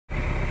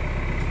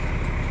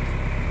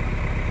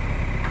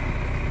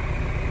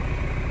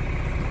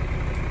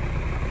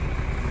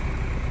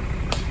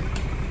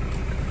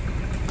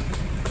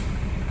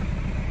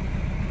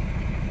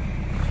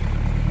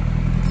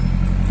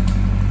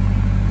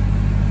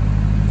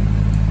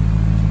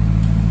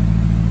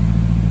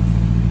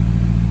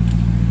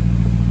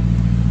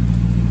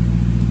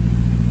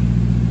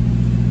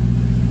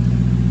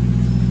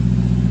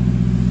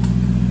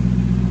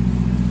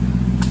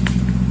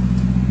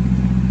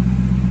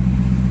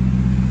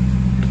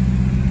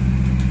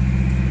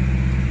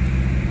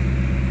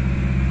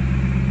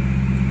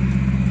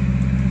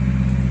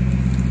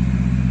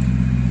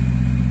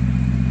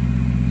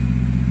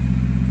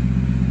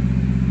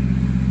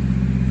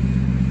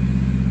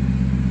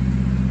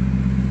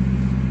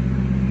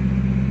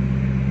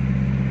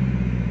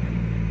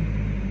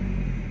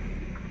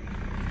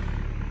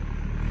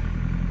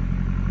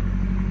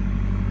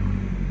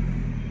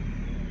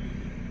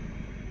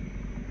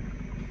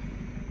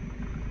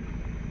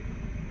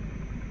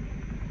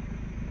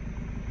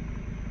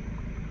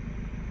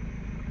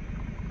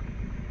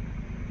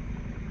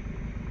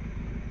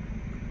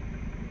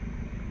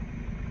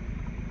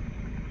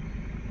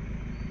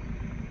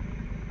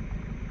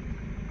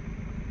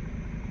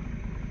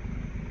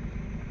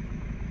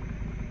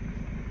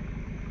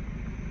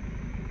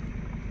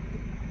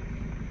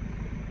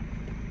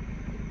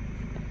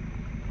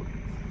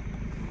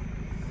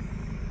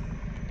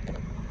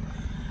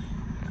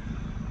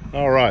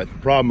All right, the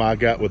problem I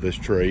got with this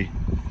tree,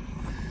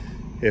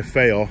 it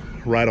fell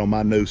right on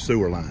my new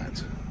sewer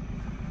lines,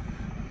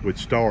 which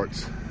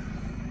starts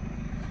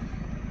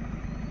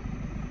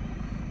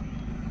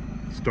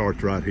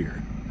right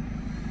here.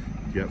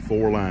 You got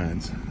 4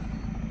 lines.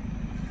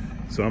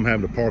 So I'm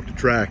having to park the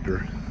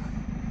tractor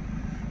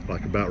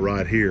like about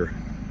right here,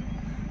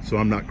 so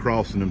I'm not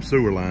crossing them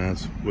sewer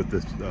lines with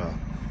this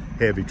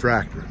heavy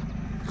tractor.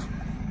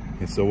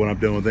 And so what I'm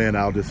doing then,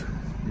 I'll just,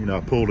 I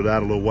pulled it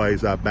out a little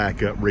ways, I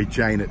back up,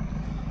 rechain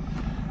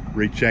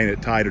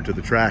it tighter to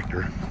the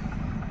tractor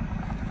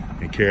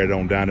and carry it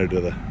on down there to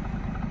the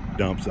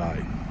dump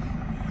site.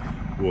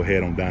 We'll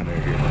head on down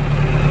there here.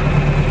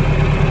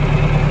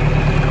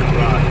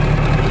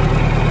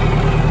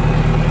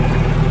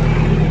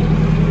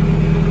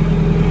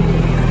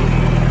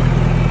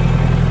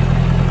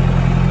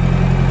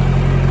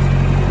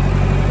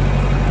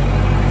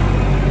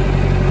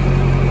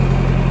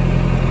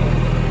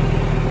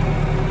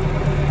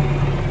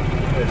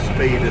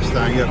 Speed this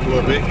thing up a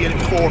little bit, get it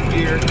 4th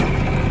gear.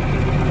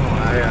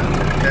 I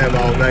have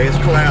all day. It's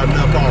clouding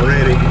up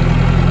already.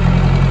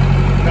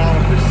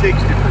 Calling for 60%.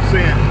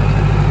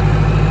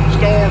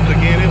 Storms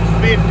again. It was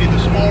 50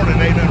 this morning.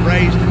 They done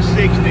raised to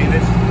 60. And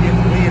it's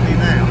getting windy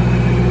now.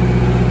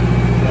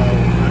 So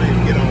I need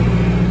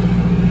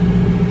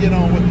to get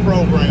on with the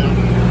program.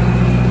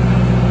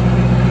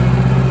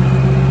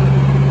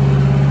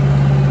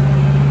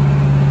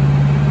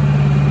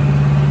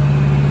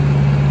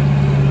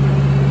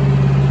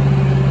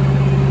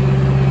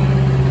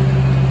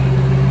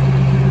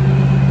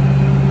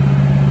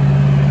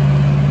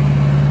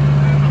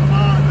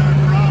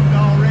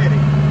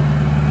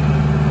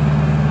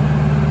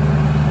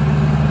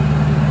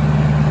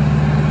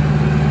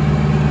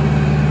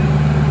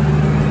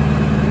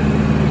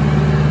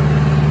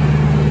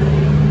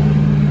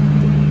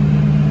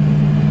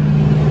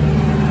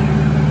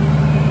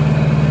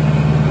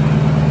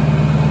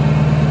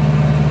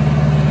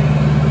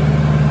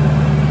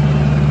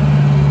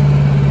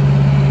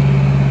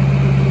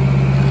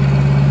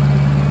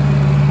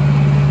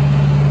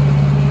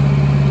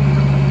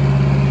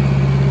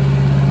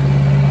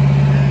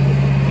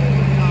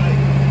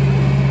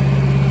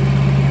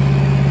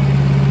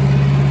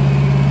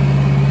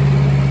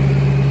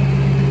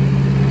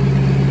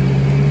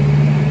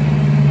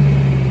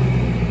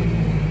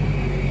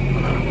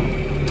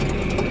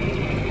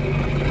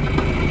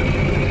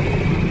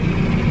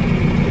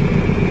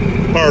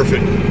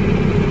 Perfect.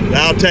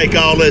 I'll take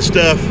all this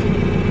stuff.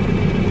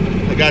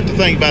 I got to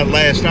think about it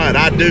last night.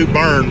 I do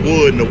burn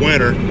wood in the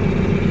winter.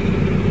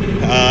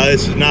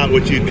 This is not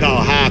what you'd call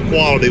high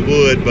quality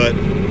wood, but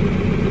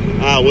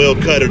I will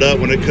cut it up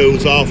when it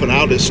cools off, and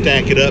I'll just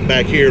stack it up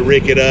back here,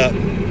 rick it up.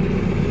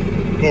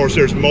 Of course,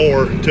 there's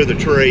more to the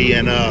tree,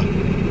 and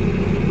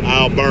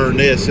I'll burn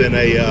this in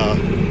a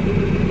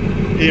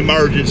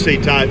emergency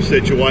type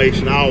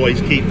situation. I always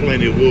keep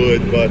plenty of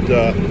wood, but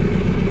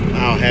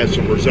I'll have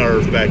some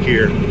reserves back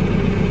here.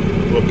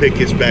 We'll pick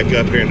this back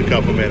up here in a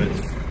couple minutes.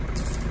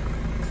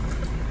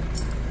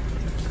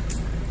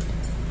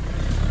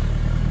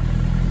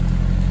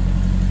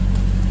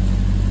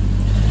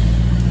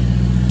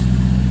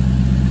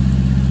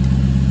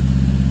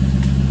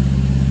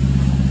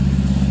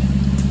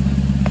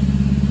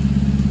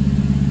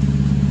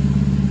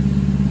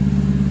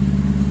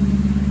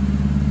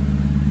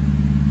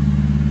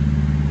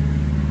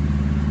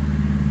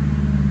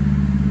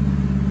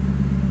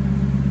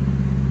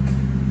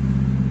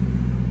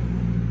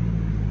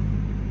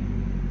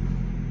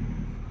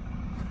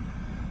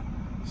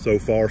 So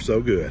far,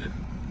 so good.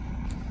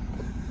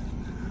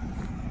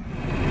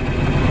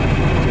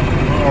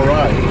 All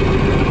right,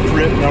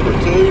 trip number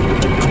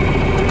 2.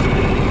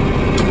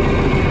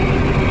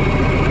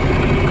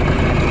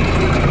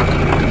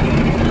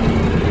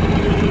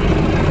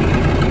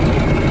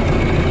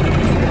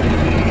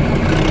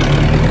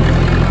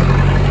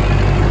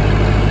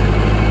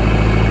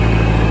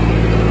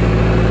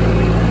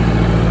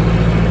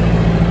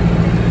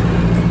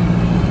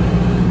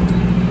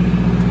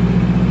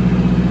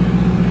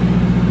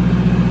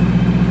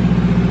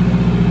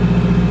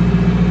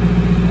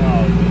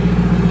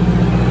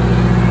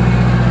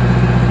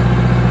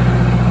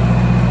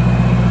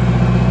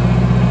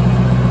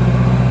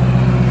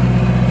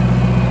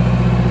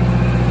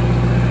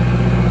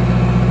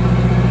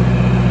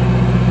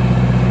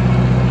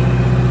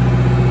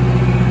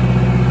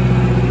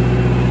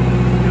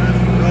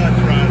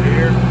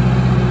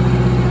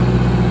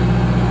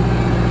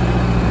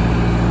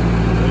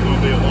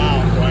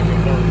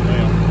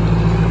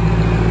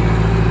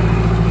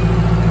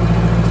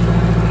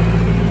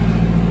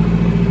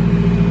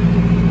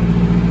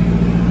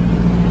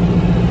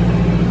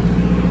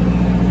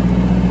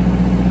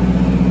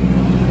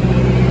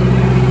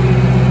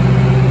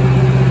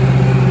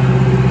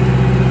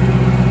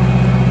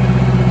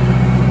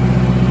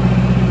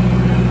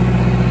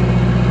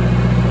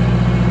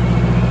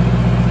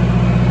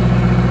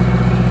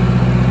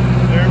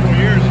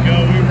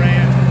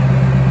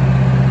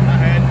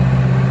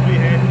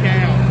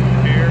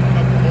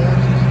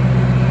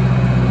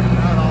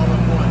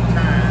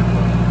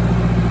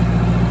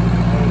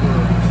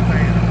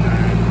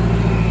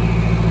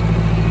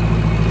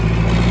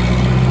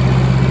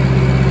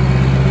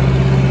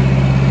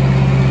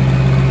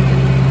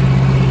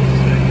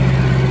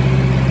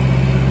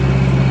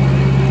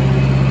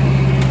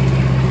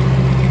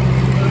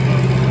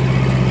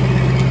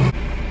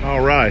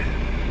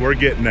 we're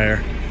getting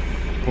there.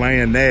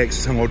 Plan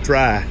next, I'm gonna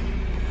try.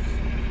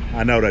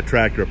 I know that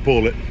tractor will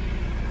pull it.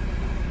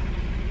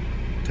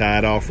 Tie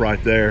it off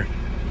right there.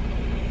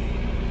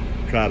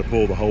 Try to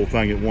pull the whole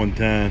thing at one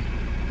time.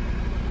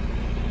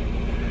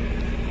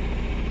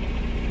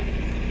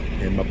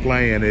 And my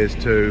plan is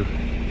to,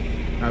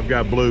 I've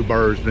got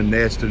bluebirds been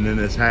nesting in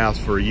this house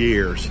for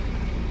years.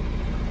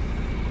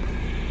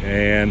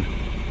 And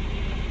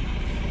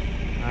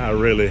I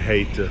really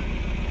hate to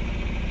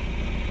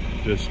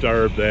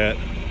disturb that.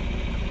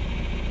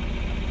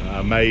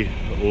 I may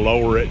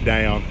lower it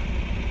down.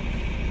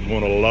 I'm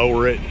gonna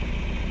lower it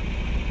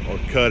or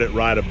cut it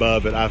right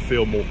above it. I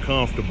feel more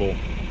comfortable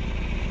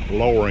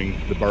lowering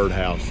the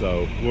birdhouse,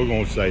 so we're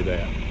gonna say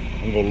that.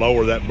 I'm gonna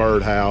lower that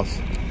birdhouse,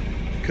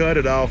 cut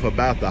it off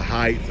about the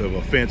height of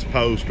a fence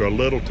post or a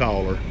little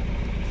taller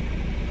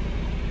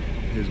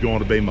is going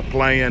to be my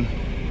plan.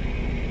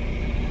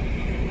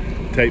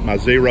 Take my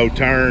zero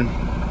turn,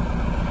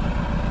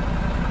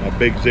 my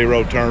big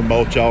zero turn,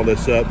 mulch all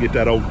this up, get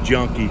that old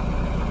junky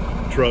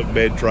truck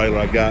bed trailer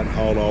I got and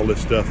haul all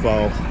this stuff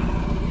off.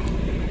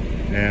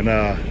 And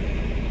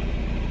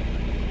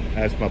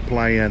that's my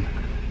plan.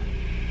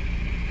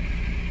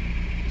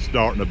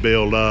 Starting to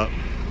build up.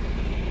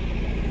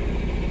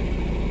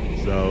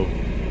 So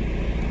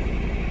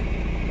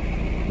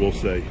we'll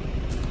see.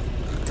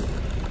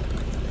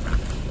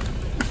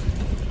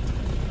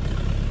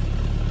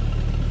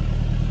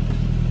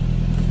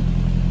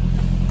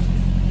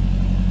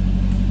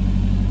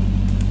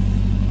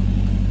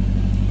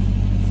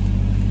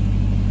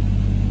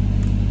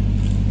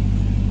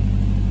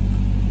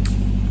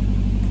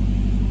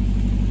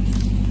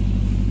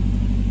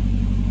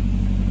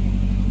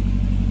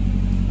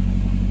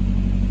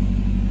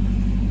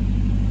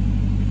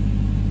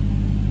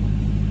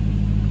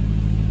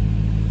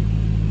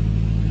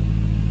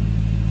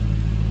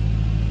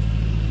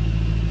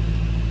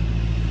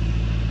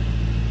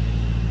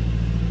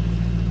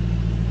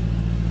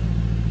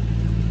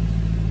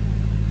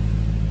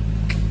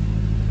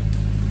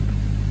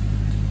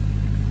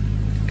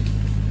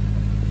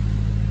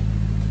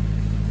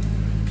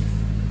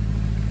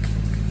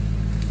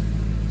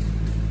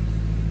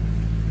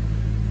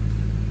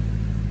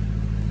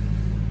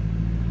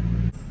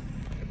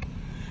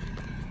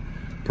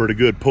 Pretty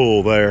good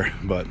pull there,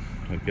 but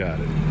I got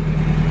it.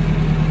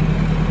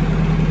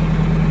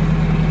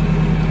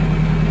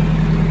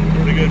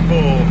 Pretty good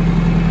pull.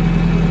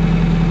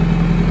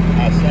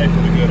 I say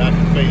pretty good. I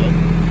can feel it.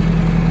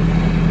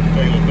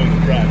 Feel it through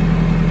the tractor.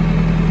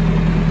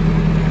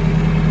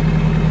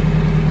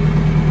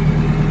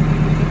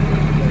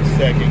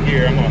 Second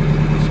gear, I'm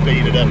gonna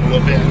speed it up a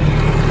little bit.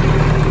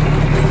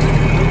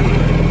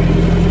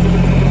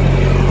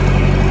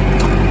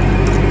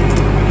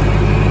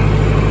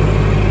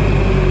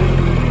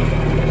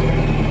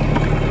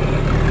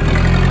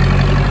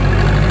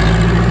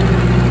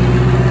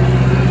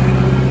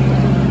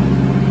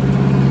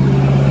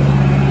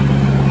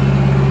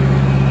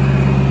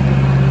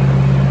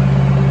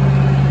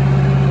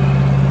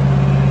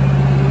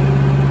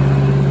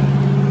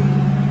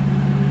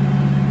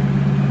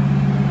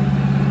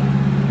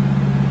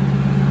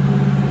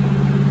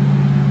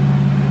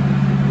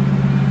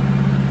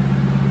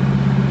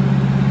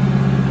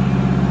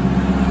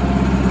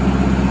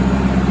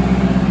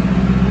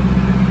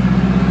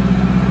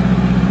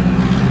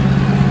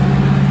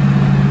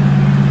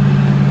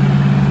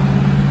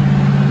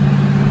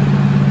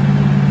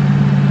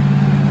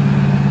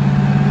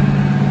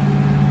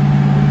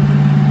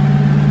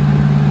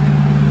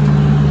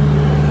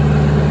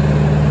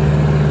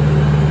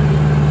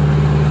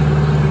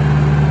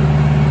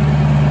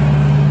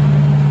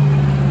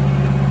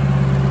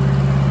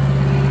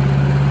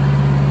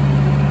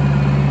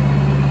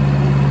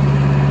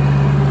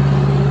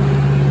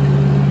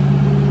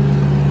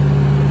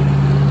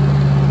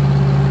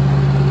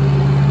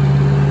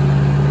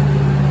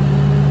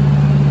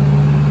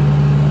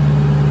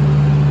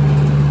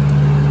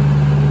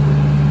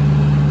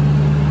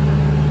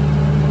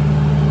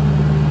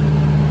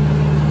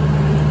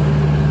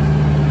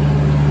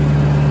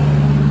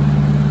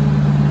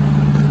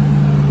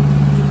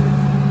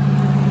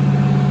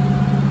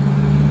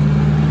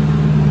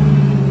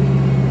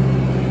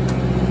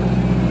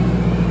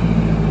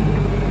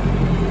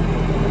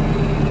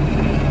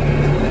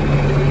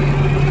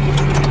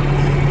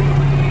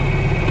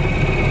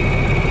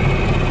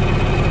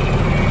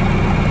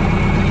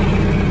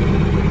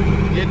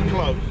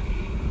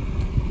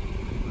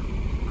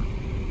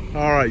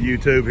 Alright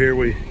YouTube, here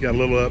we got a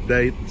little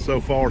update. So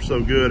far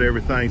so good,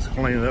 everything's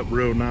cleaning up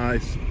real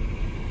nice.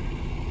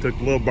 Took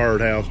the little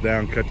birdhouse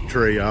down, cut the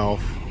tree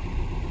off.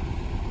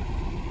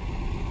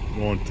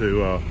 Going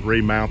to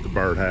remount the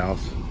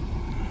birdhouse.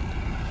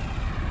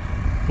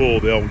 Pull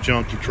the old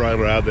junky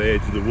trailer out of the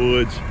edge of the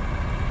woods.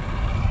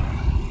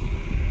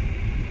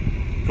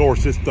 Of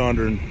course it's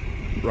thundering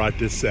right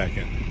this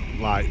second.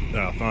 Light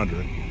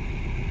thundering.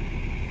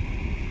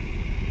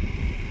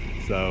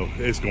 So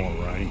it's going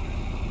to rain.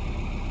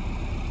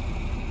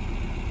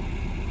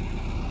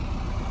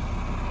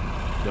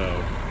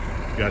 So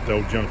got the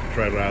old junkie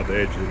trailer out of the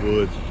edge of the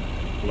woods.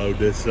 Load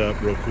this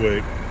up real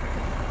quick.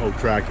 Old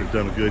tractor's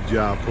done a good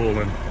job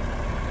pulling,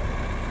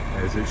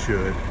 as it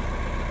should.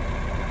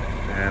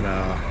 And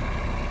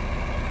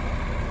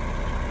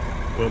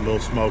put a little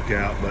smoke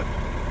out, but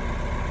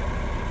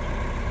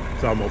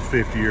it's almost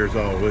 50 years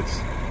old. It's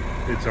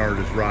earned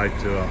its right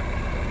to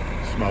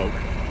smoke.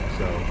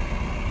 So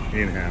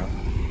anyhow,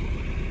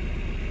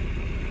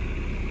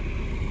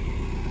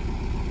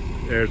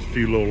 there's a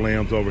few little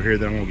limbs over here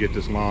that I'm gonna get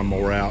this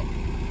lawnmower out,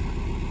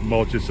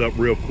 mulch this up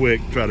real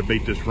quick, try to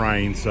beat this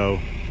rain. So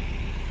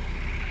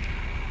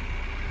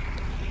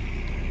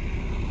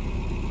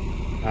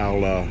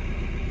I'll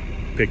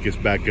pick this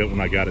back up when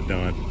I got it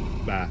done.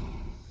 Bye.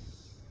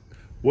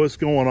 What's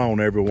going on,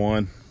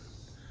 everyone?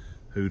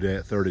 Who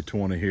dat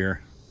 3020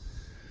 here.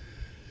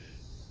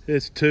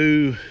 It's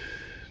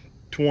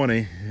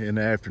 2:20 in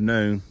the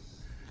afternoon,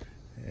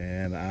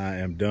 and I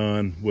am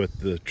done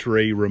with the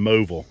tree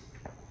removal.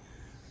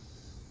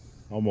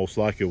 Almost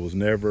like it was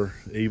never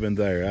even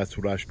there. That's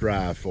what I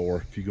strive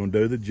for. If you're gonna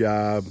do the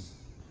job,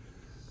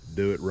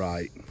 do it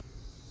right.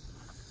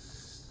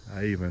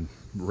 I even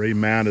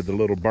remounted the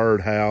little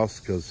bird house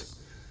because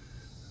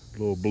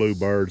little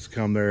bluebirds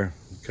come there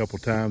a couple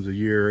times a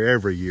year,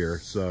 every year.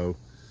 So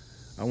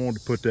I wanted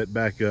to put that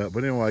back up.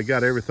 But anyway, I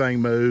got everything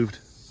moved,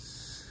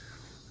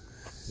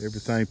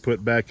 everything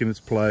put back in its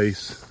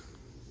place.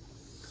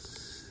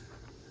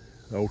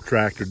 The old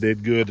tractor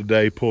did good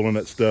today pulling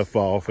that stuff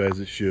off, as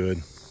it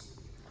should.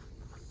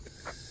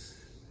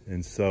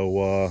 And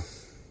so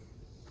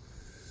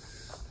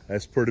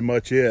that's pretty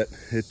much it.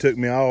 It took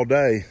me all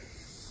day.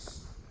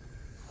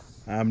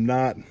 I'm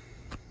not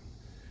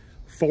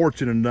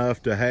fortunate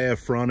enough to have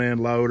front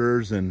end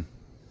loaders and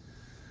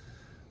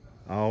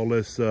all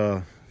this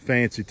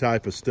fancy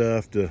type of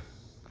stuff to,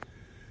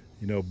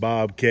 you know,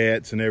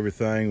 bobcats and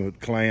everything with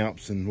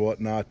clamps and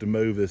whatnot to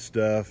move this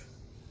stuff.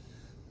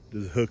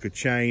 Just hook a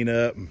chain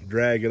up and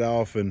drag it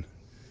off and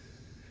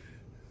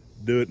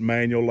do it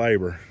manual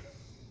labor.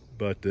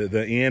 But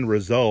the end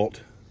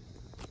result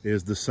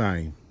is the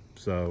same.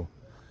 So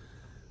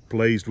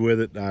pleased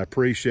with it. I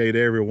appreciate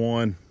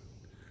everyone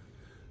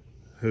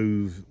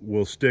who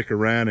will stick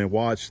around and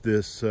watch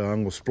this.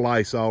 I'm gonna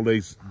splice all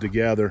these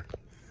together,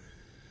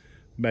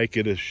 make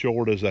it as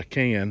short as I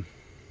can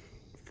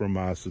for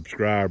my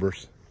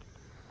subscribers.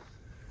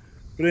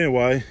 But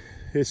anyway,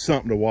 it's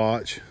something to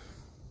watch,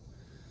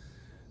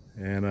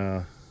 and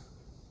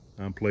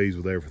I'm pleased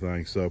with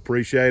everything. So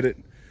appreciate it.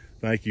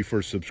 Thank you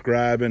for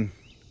subscribing.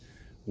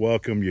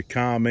 Welcome your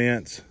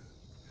comments.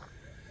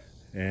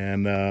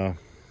 And I've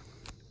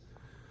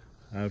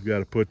got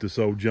to put this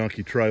old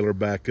junky trailer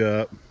back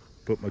up,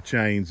 put my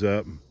chains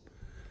up.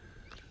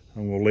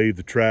 I'm gonna leave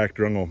the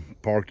tractor. I'm gonna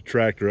park the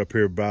tractor up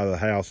here by the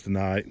house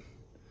tonight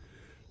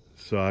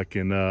so I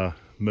can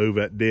move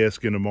that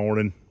disc in the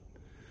morning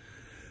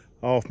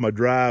off my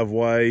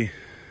driveway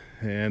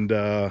and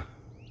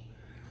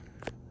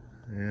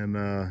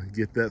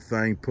get that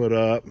thing put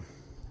up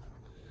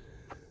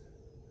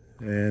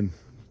and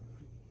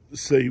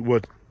see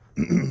what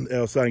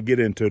else I can get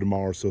into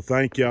tomorrow. So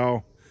thank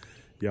y'all.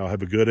 Y'all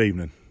have a good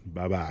evening.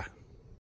 Bye-bye.